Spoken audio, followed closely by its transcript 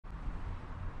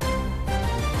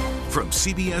From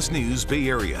CBS News Bay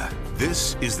Area,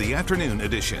 this is the Afternoon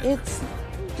Edition. It's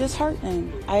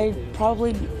disheartening. I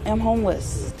probably am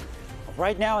homeless.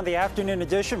 Right now in the Afternoon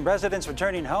Edition, residents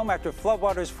returning home after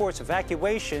floodwaters force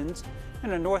evacuations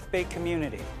in a North Bay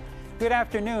community. Good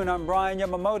afternoon, I'm Brian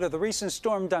Yamamoto. The recent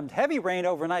storm dumped heavy rain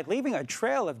overnight, leaving a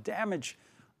trail of damage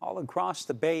all across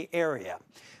the Bay Area.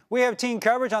 We have team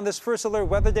coverage on this First Alert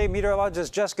Weather Day.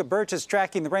 Meteorologist Jessica Birch is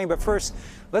tracking the rain. But first,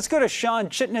 let's go to Sean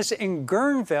Chitness in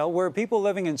Guerneville, where people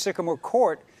living in Sycamore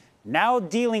Court now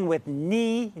dealing with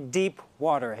knee-deep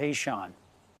water. Hey, Sean.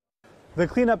 The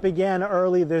cleanup began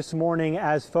early this morning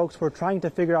as folks were trying to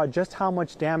figure out just how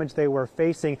much damage they were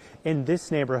facing in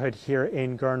this neighborhood here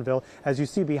in Guerneville. As you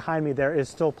see behind me, there is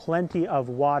still plenty of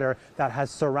water that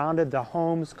has surrounded the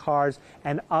homes, cars,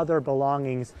 and other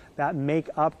belongings that make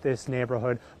up this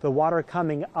neighborhood. The water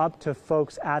coming up to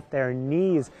folks at their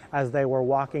knees as they were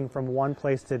walking from one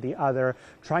place to the other,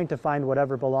 trying to find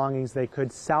whatever belongings they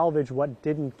could salvage what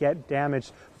didn't get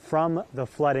damaged from the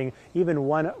flooding, even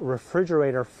one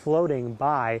refrigerator floating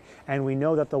by, and we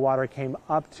know that the water came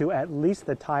up to at least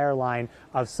the tire line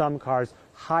of some cars,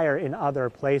 higher in other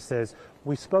places.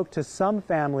 We spoke to some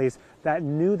families that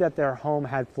knew that their home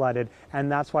had flooded,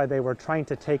 and that's why they were trying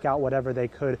to take out whatever they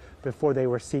could before they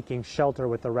were seeking shelter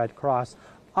with the Red Cross.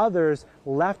 Others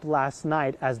left last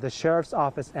night as the sheriff's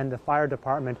office and the fire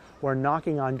department were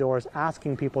knocking on doors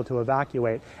asking people to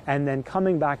evacuate, and then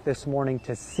coming back this morning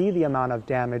to see the amount of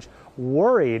damage,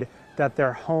 worried that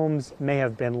their homes may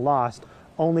have been lost,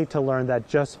 only to learn that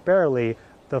just barely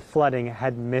the flooding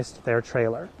had missed their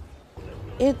trailer.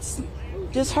 It's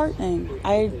disheartening.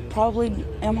 I probably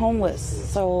am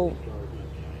homeless, so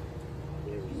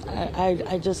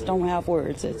I just don't have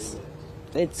words. It's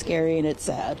scary and it's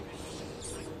sad.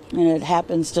 And it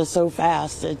happens just so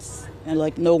fast. It's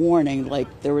like no warning.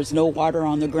 Like there was no water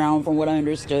on the ground from what I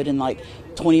understood, and like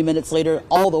 20 minutes later,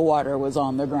 all the water was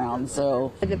on the ground.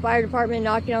 So the fire department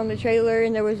knocking on the trailer,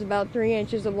 and there was about 3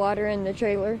 inches of water in the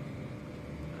trailer.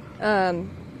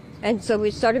 And so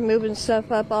we started moving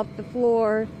stuff up off the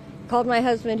floor. Called my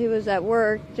husband, who was at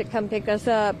work, to come pick us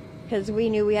up because we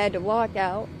knew we had to walk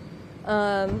out.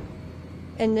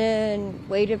 And then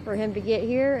waited for him to get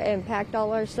here and packed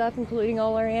all our stuff, including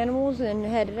all our animals, and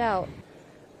headed out.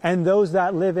 And those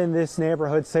that live in this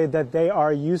neighborhood say that they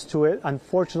are used to it.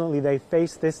 Unfortunately, they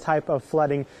face this type of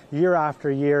flooding year after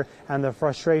year, and the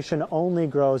frustration only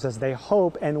grows as they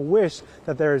hope and wish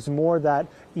that there is more that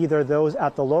either those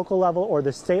at the local level or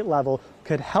the state level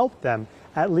could help them.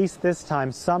 At least this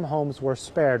time, some homes were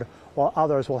spared, while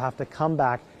others will have to come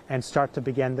back and start to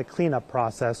begin the cleanup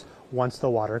process once the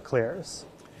water clears.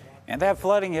 And that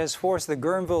flooding has forced the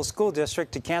Guerneville School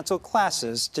District to cancel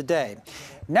classes today.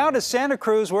 Now to Santa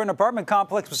Cruz, where an apartment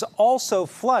complex was also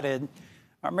flooded.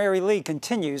 Our Mary Lee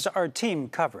continues our team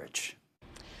coverage.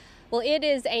 Well, it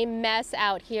is a mess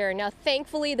out here. Now,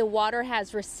 thankfully, the water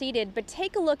has receded, but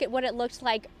take a look at what it looked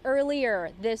like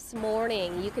earlier this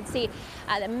morning. You can see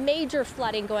the major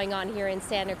flooding going on here in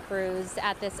Santa Cruz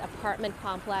at this apartment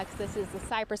complex. This is the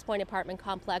Cypress Point apartment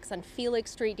complex on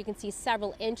Felix Street. You can see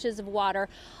several inches of water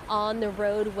on the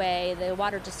roadway, the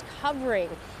water just covering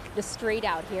the street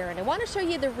out here. And I want to show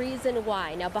you the reason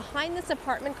why. Now, behind this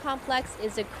apartment complex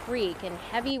is a creek, and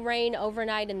heavy rain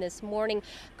overnight and this morning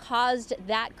caused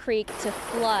that creek to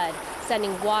flood,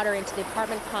 sending water into the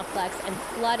apartment complex and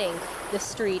flooding the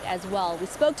street as well. We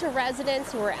spoke to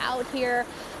residents who were out here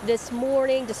this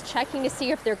morning just checking to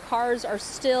see if their cars are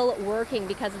still working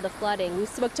because of the flooding. We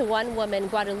spoke to one woman,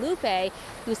 Guadalupe,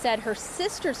 who said her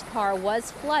sister's car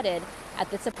was flooded at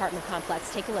this apartment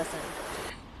complex. Take a listen.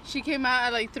 She came out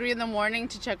at like 3 in the morning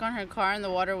to check on her car, and the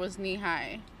water was knee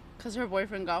high because her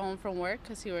boyfriend got home from work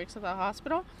because he works at the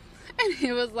hospital, and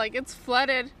he was like, it's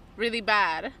flooded really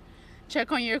bad.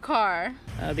 Check on your car.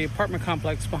 The apartment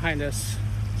complex behind us,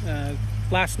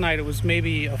 last night it was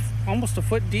maybe almost a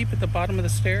foot deep at the bottom of the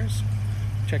stairs.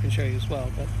 Check and show you as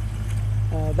well.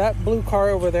 But that blue car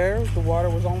over there, the water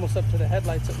was almost up to the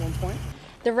headlights at one point.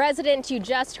 The resident you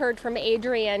just heard from,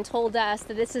 Adrian, told us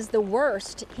that this is the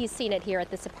worst he's seen it here at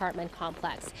this apartment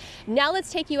complex. Now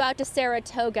let's take you out to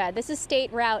Saratoga. This is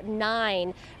State Route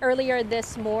 9. Earlier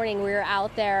this morning we were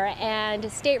out there,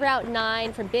 and State Route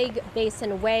 9 from Big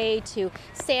Basin Way to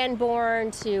Sanborn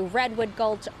to Redwood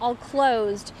Gulch all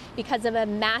closed because of a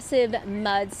massive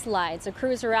mudslide. So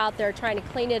crews are out there trying to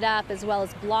clean it up as well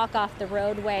as block off the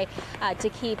roadway to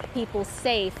keep people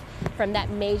safe from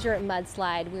that major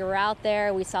mudslide. We were out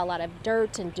there. We saw a lot of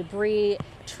dirt and debris,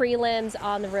 tree limbs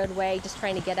on the roadway, just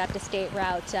trying to get up to State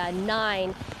Route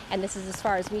 9. And this is as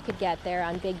far as we could get there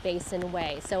on Big Basin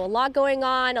Way. So a lot going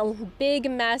on, a big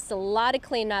mess, a lot of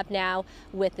cleanup now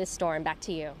with this storm. Back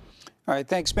to you. All right,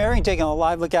 thanks, Mary. Taking a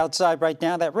live look outside right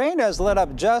now. That rain has let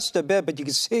up just a bit, but you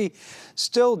can see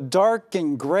still dark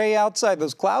and gray outside.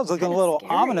 Those clouds looking a little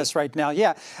ominous right now.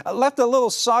 Yeah, left a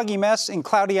little soggy mess in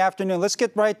cloudy afternoon. Let's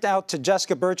get right out to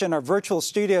Jessica Birch in our virtual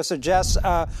studio. So, Jess,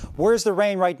 where's the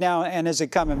rain right now, and is it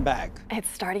coming back? It's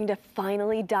starting to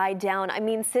finally die down. I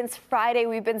mean, since Friday,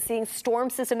 we've been seeing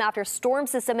storm system after storm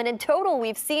system, and in total,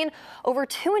 we've seen over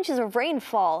 2 inches of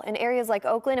rainfall in areas like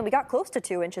Oakland, and we got close to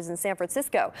 2 inches in San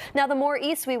Francisco. Now, the more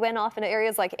east we went off in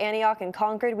areas like Antioch and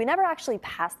Concord, we never actually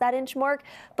passed that inch mark,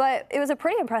 but it was a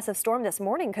pretty impressive storm this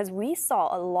morning because we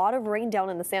saw a lot of rain down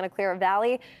in the Santa Clara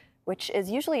Valley, which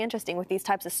is usually interesting with these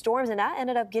types of storms, and that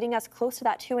ended up getting us close to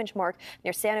that 2-inch mark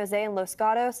near San Jose and Los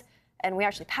Gatos. And we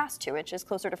actually passed 2 inches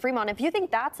closer to Fremont. If you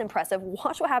think that's impressive,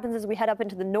 watch what happens as we head up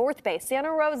into the North Bay. Santa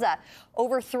Rosa,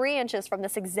 over 3 inches from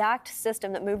this exact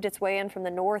system that moved its way in from the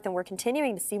north, and we're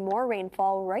continuing to see more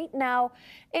rainfall right now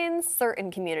in certain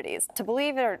communities. To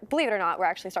believe it or not, we're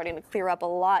actually starting to clear up a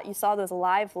lot. You saw those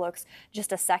live looks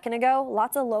just a second ago.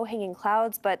 Lots of low-hanging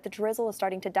clouds, but the drizzle is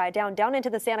starting to die down. Down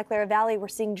into the Santa Clara Valley, we're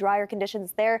seeing drier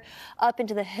conditions there. Up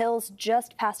into the hills,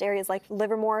 just past areas like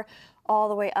Livermore, all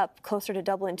the way up closer to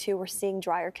Dublin, too, we're seeing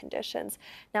drier conditions.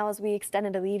 Now, as we extend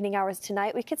into the evening hours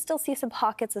tonight, we could still see some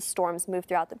pockets of storms move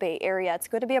throughout the Bay Area. It's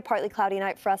going to be a partly cloudy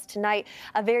night for us tonight.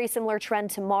 A very similar trend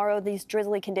tomorrow. These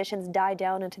drizzly conditions die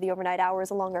down into the overnight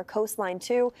hours along our coastline,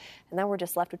 too. And then we're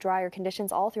just left with drier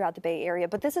conditions all throughout the Bay Area.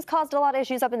 But this has caused a lot of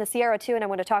issues up in the Sierra, too, and I'm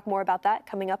going to talk more about that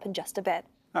coming up in just a bit.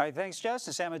 All right, thanks, Jess.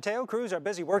 The San Mateo crews are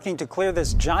busy working to clear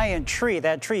this giant tree.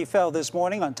 That tree fell this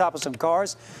morning on top of some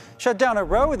cars, shut down a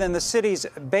road in the city's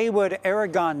Baywood,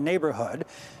 Aragon neighborhood.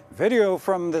 Video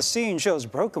from the scene shows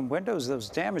broken windows, those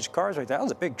damaged cars right there. That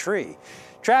was a big tree.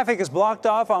 Traffic is blocked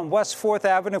off on West 4th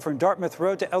Avenue from Dartmouth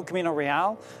Road to El Camino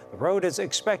Real. The road is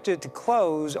expected to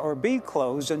close or be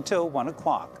closed until 1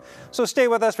 o'clock. So stay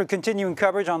with us for continuing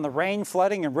coverage on the rain,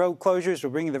 flooding, and road closures.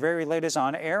 We'll bring you the very latest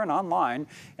on air and online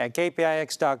at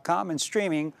KPIX.com and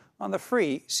streaming on the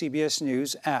free CBS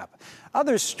News app.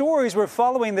 Other stories we're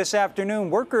following this afternoon.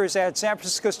 Workers at San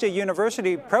Francisco State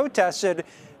University protested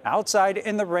outside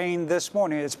in the rain this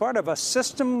morning. It's part of a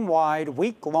system-wide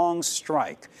week-long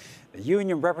strike. The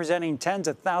union representing tens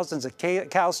of thousands of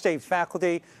Cal State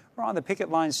faculty are on the picket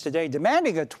lines today,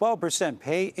 demanding a 12%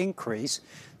 pay increase.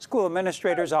 School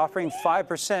administrators offering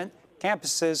 5%.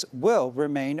 Campuses will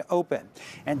remain open.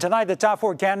 And tonight, the top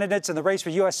 4 candidates in the race for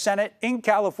U.S. Senate in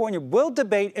California will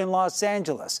debate in Los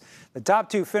Angeles. The top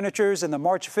 2 finishers in the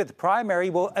March 5th primary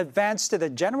will advance to the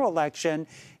general election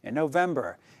in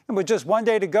November. And with just 1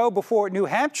 day to go before New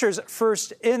Hampshire's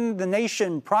first in the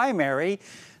nation primary,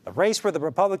 the race for the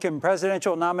Republican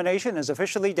presidential nomination is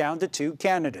officially down to 2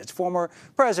 candidates, former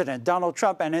President Donald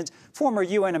Trump and his former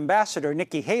UN ambassador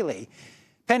Nikki Haley.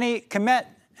 Penny Komet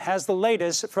has the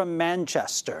latest from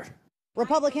Manchester.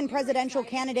 Republican presidential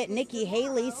candidate Nikki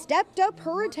Haley stepped up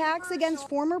her attacks against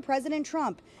former President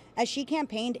Trump as she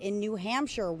campaigned in New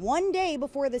Hampshire 1 day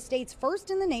before the state's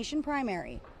first in the nation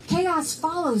primary. Chaos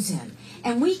follows him,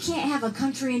 and we can't have a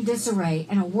country in disarray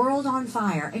and a world on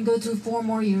fire and go through 4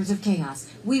 more years of chaos.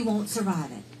 We won't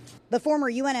survive it. The former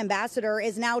UN ambassador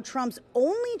is now Trump's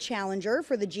only challenger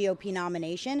for the GOP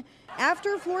nomination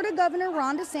after Florida Governor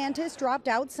Ron DeSantis dropped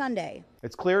out Sunday.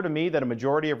 It's clear to me that a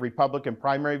majority of Republican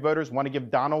primary voters want to give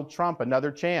Donald Trump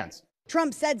another chance.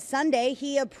 Trump said Sunday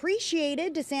he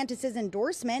appreciated DeSantis'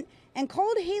 endorsement and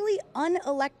called Haley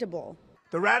unelectable.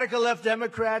 The radical left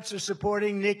Democrats are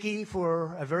supporting Nikki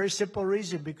for a very simple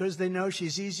reason, because they know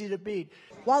she's easy to beat.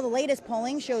 While the latest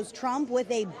polling shows Trump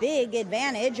with a big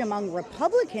advantage among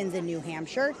Republicans in New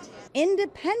Hampshire,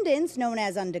 independents, known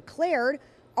as undeclared,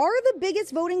 are the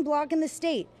biggest voting bloc in the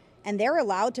state, and they're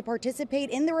allowed to participate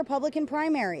in the Republican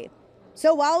primary.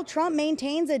 So while Trump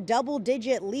maintains a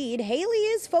double-digit lead, Haley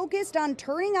is focused on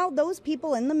turning out those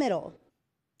people in the middle.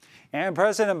 And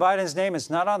President Biden's name is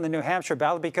not on the New Hampshire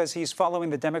ballot because he's following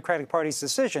the Democratic Party's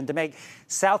decision to make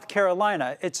South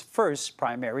Carolina its first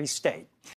primary state.